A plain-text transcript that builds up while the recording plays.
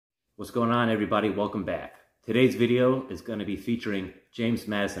What's going on, everybody? Welcome back. Today's video is going to be featuring James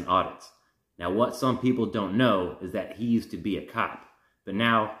Madison Audits. Now, what some people don't know is that he used to be a cop, but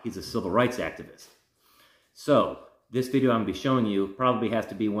now he's a civil rights activist. So, this video I'm going to be showing you probably has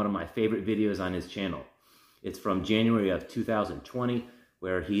to be one of my favorite videos on his channel. It's from January of 2020,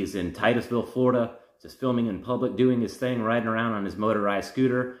 where he is in Titusville, Florida, just filming in public, doing his thing, riding around on his motorized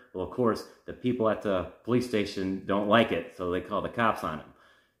scooter. Well, of course, the people at the police station don't like it, so they call the cops on him.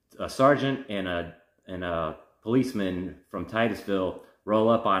 A sergeant and a policeman from Titusville roll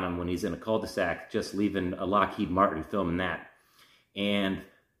up on him when he's in a cul-de-sac, just leaving a Lockheed Martin filming that. And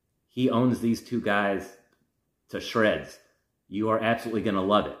he owns these two guys to shreds. You are absolutely going to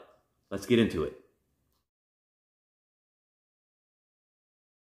love it. Let's get into it.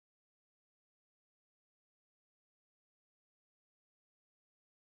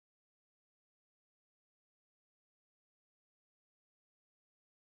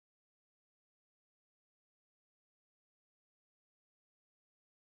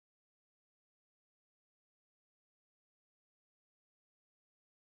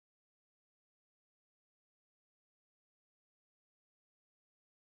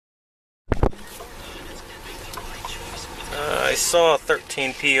 I saw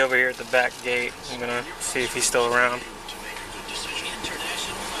 13P over here at the back gate. I'm gonna see if he's still around.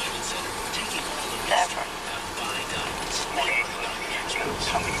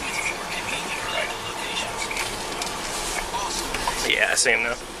 Yeah, I see him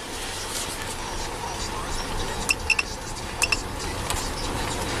now.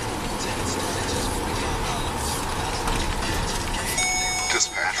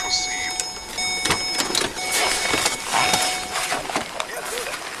 Dispatch received.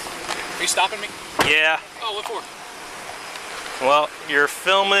 Are you stopping me? Yeah. Oh, what for? Well, you're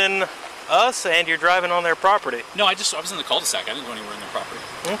filming us and you're driving on their property. No, I was in the cul-de-sac. I didn't go anywhere in their property.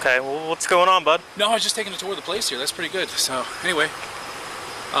 Okay, well, what's going on, bud? No, I was just taking a tour of the place here. That's pretty good. So, anyway,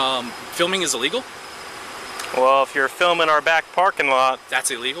 filming is illegal? Well, if you're filming our back parking lot...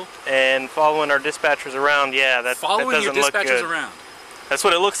 That's illegal? And following our dispatchers around, yeah, that doesn't look good. Following your dispatchers around? That's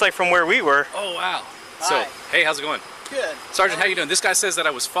what it looks like from where we were. Oh, wow. Hi. So, hey, how's it going? Good. Sergeant, how you doing? This guy says that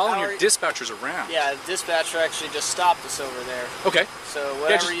I was following your dispatchers around. Yeah, the dispatcher actually just stopped us over there. Okay. So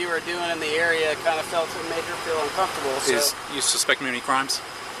whatever you were doing in the area kind of made her feel uncomfortable. So. You suspect me of any crimes?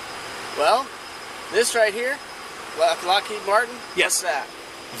 Well, this right here, Lockheed Martin. Yes.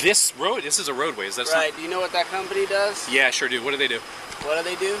 What's that? This is a roadway. Is that right? Do you know what that company does? Yeah, I sure do. What do they do? What do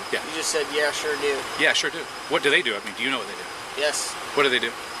they do? Yeah. You just said, yeah, sure do. Yeah, sure do. What do they do? I mean, do you know what they do? Yes. What do they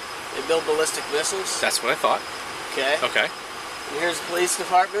do? They build ballistic missiles. That's what I thought. Okay. Okay. And here's the police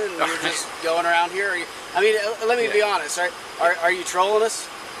department, and you're just going around here. Let me be honest. Are you trolling us?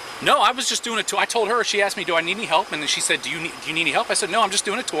 No, I was just doing a tour. I told her. She asked me, "Do I need any help?" And then she said, "Do you need any help?" I said, "No, I'm just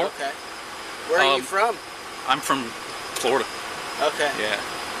doing a tour." Okay. Where are you from? I'm from Florida. Okay. Yeah.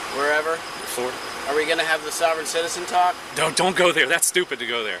 Wherever. Florida. Are we gonna have the sovereign citizen talk? Don't go there. That's stupid to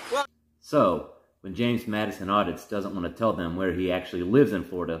go there. Well, So, when James Madison Audits doesn't want to tell them where he actually lives in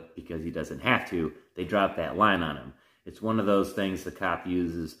Florida because he doesn't have to, they drop that line on him. It's one of those things the cop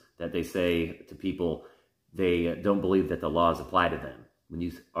uses that they say to people they don't believe that the laws apply to them. When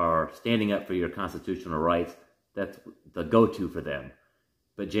you are standing up for your constitutional rights, that's the go-to for them.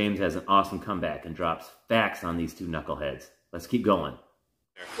 But James has an awesome comeback and drops facts on these two knuckleheads. Let's keep going.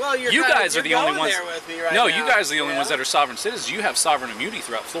 well, You guys are the only ones. There with me right No, now. you guys are the only ones that are sovereign citizens. You have sovereign immunity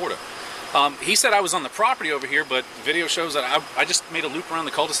throughout Florida. He said I was on the property over here, but the video shows that I just made a loop around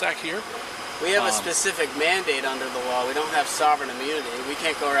the cul-de-sac here. We have a specific mandate under the law. We don't have sovereign immunity. We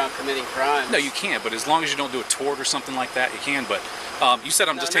can't go around committing crimes. No, you can't, but as long as you don't do a tort or something like that, you can. But you said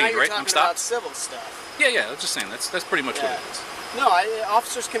I'm detaining, right? I'm talking about stopped? civil stuff. Yeah, I was just saying, that's pretty much what it is. No,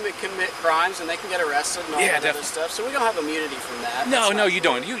 officers can commit crimes and they can get arrested and all that other stuff. So we don't have immunity from that. No, you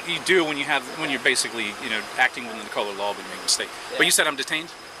don't. You do when you're basically acting within the color of law when you make a mistake. Yeah. But you said I'm detained?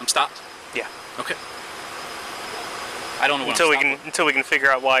 I'm stopped? Yeah. Okay. I don't know what until we can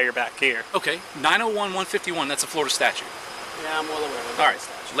figure out why you're back here. Okay, 901-151. That's a Florida statute. Yeah, I'm well aware of that. All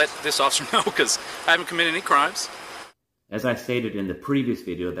right, let this officer know because I haven't committed any crimes. As I stated in the previous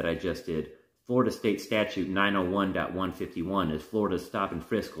video that I just did, Florida State Statute 901.151 is Florida's stop and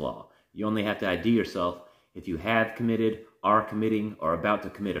frisk law. You only have to ID yourself if you have committed, are committing, or about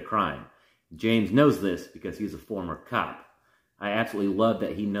to commit a crime. James knows this because he's a former cop. I absolutely love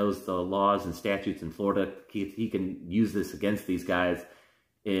that he knows the laws and statutes in Florida. He can use this against these guys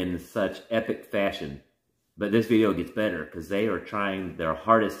in such epic fashion. But this video gets better because they are trying their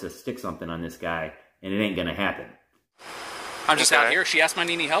hardest to stick something on this guy, and it ain't gonna happen. I'm just out here. She asked me if I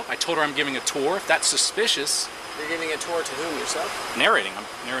need any help. I told her I'm giving a tour. If that's suspicious. You're giving a tour to whom, yourself? Narrating. I'm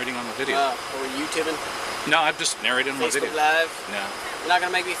narrating on the video. Or YouTubing? No, I'm just narrating on the video. Facebook Live? No. You're not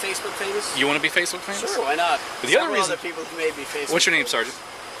going to make me Facebook famous? You want to be Facebook famous? Sure, why not? But the other reason... other people who may be Facebook What's your name, famous. Sergeant?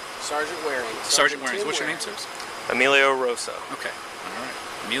 Sergeant Waring. Sergeant Waring. What's your name, sir? Emilio Rosso. Okay. All right.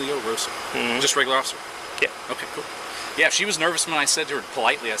 Emilio Rosso. Mm-hmm. Just regular officer? Yeah. Okay, cool. Yeah, she was nervous when I said to her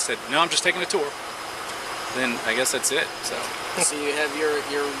politely, I said, no, I'm just taking a tour. Then I guess that's it. So you have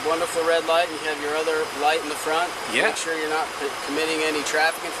your wonderful red light, and you have your other light in the front. Yeah. Make sure you're not committing any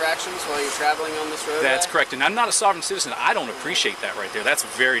traffic infractions while you're traveling on this roadway. That's correct. And I'm not a sovereign citizen. I don't appreciate that right there. That's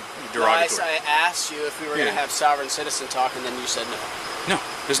very derogatory. No, I asked you if we were going to have sovereign citizen talk, and then you said no. No,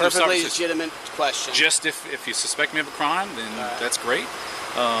 there's no sovereign citizen. Perfectly legitimate question. Just if you suspect me of a crime, then that's great.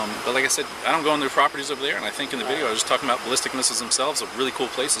 But like I said, I don't go on their properties over there, and I think in the video I was just talking about ballistic missiles themselves, a really cool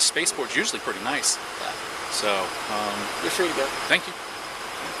place. The spaceport's usually pretty nice. Yeah. So, you're free to go. Thank you.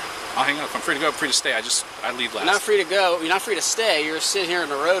 I'll hang out. If I'm free to go, I'm free to stay. I leave last. You're not free to go. You're not free to stay. You're sitting here in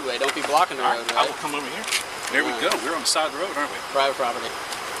the roadway. Don't be blocking the roadway. I will come over here. There we go. We're on the side of the road, aren't we? Private property.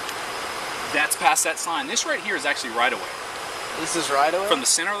 That's past that sign. This right here is actually right away. This is right away? From the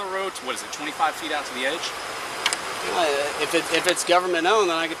center of the road to, what is it, 25 feet out to the edge? If it's government owned,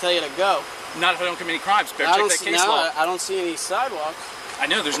 then I can tell you to go. Not if I don't commit any crimes. Better check that case law. I don't see any sidewalks. I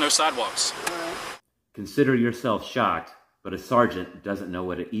know there's no sidewalks. All right. Consider yourself shocked, but a sergeant doesn't know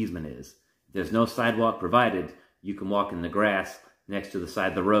what an easement is. If there's no sidewalk provided, you can walk in the grass next to the side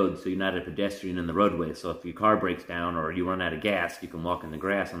of the road, so you're not a pedestrian in the roadway. So if your car breaks down or you run out of gas, you can walk in the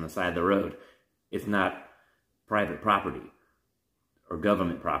grass on the side of the road. It's not private property or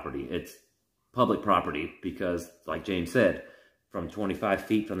government property. It's public property because, like James said, from 25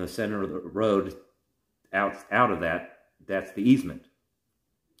 feet from the center of the road out of that, that's the easement.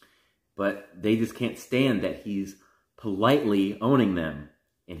 But they just can't stand that he's politely owning them,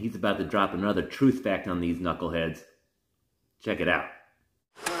 and he's about to drop another truth fact on these knuckleheads. Check it out.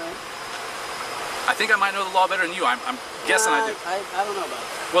 I think I might know the law better than you. I'm guessing I do. I don't know about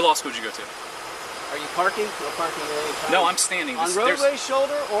that. What law school did you go to? Are you parking? No parking at any time? No, I'm standing. On roadway,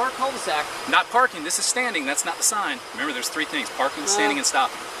 shoulder, or cul-de-sac? Not parking. This is standing. That's not the sign. Remember, there's three things: parking, standing, and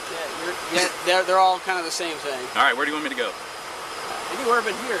stopping. Yeah, they're all kind of the same thing. All right, where do you want me to go? Anywhere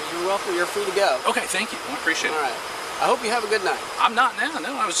but here. You're welcome. You're free to go. Okay, thank you. I appreciate it. All right. I hope you have a good night. I'm not now.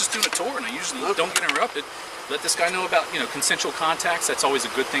 No, I was just doing a tour, and I usually don't get interrupted. Let this guy know about, consensual contacts. That's always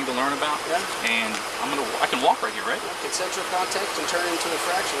a good thing to learn about. Yeah. And I can walk right here, right? Yeah, consensual contact can turn into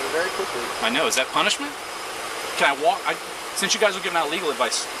infraction very quickly. I know. Is that punishment? Can I walk? Since you guys are giving out legal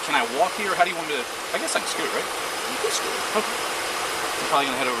advice, can I walk here? How do you want me to? I guess I can scoot, right? You can scoot. Okay. I'm probably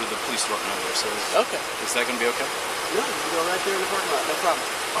gonna head over to the police department over there. So is that gonna be okay? No, you can go right there in the parking lot. No problem.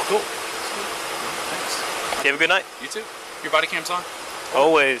 Oh, cool. Thanks. You have a good night. You too. Your body cam's on?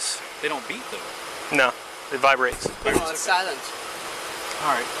 Always. They don't beep though. No, it vibrates. No, it's silent.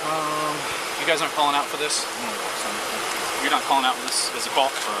 All right. You guys aren't calling out for this? You're not calling out for this as a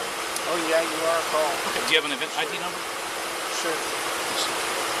call? Oh yeah, you are a call. Okay. Do you have an event ID number? Sure.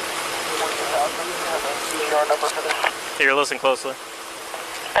 Here, listen closely.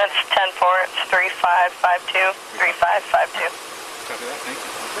 That's 10-4. It's 3552. 3552. Copy that. Thank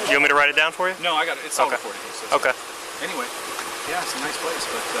you. You want me to write it down for you? No, I got it. It's all recorded here. So okay. Anyway, yeah, it's a nice place,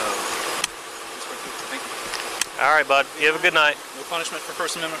 but thank you. All right, bud. You have a good night. No punishment for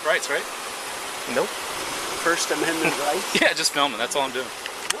First Amendment rights, right? Nope. First Amendment rights? Yeah, just filming. That's all I'm doing.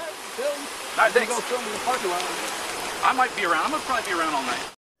 Film. All right, thanks. Go film in the parking lot. I might be around. I'm gonna probably be around all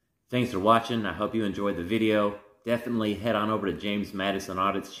night. Thanks for watching. I hope you enjoyed the video. Definitely head on over to James Madison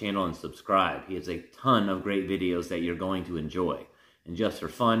Audits channel and subscribe. He has a ton of great videos that you're going to enjoy. And just for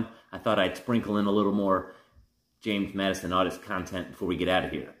fun, I thought I'd sprinkle in a little more James Madison Audits content before we get out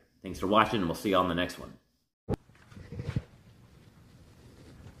of here. Thanks for watching, and we'll see you on the next one.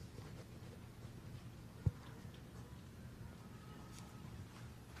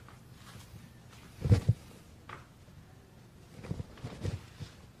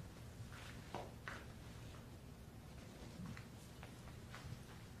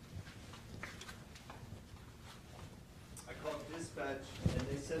 And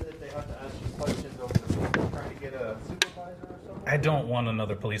they said that they have to ask you questions over the phone. Trying to get a supervisor or something? I don't want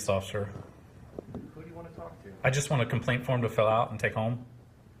another police officer. Who do you want to talk to? I just want a complaint form to fill out and take home.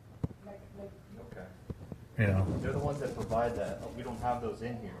 Okay. You know. They're the ones that provide that. We don't have those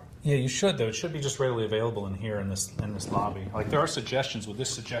in here. Yeah, you should though. It should be just readily available in here in this lobby. Like there are suggestions. Would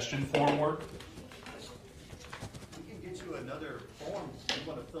this suggestion form work? We can get you another form. You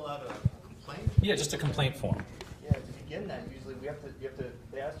want to fill out a complaint? Yeah, just a complaint form. Yeah, to begin that, usually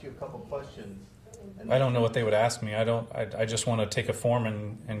they ask you a couple questions, I don't know what they would ask me. I just want to take a form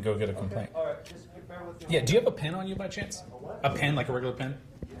and go get a complaint. All right, just bear with me. Yeah, do you have a pen on you by chance? A pen, like a regular pen?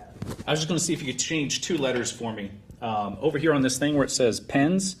 I was just going to see if you could change 2 letters for me. Over here on this thing where it says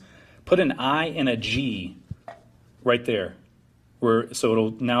pens, put an I and a G right there. So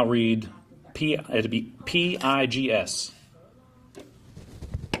it'll now read it'll be P-I-G-S.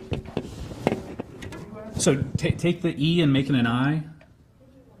 So take the E and make it an I.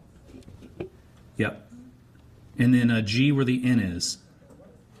 Yep. And then a G where the N is.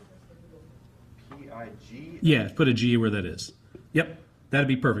 P-I-G? Yeah, put a G where that is. Yep. That'd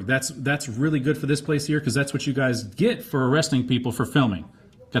be perfect. That's really good for this place here because that's what you guys get for arresting people for filming.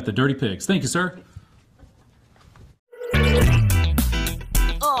 Got the dirty pigs. Thank you, sir.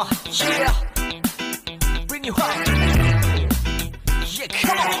 Yeah. Bring you home. Yeah,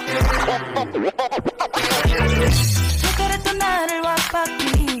 come on.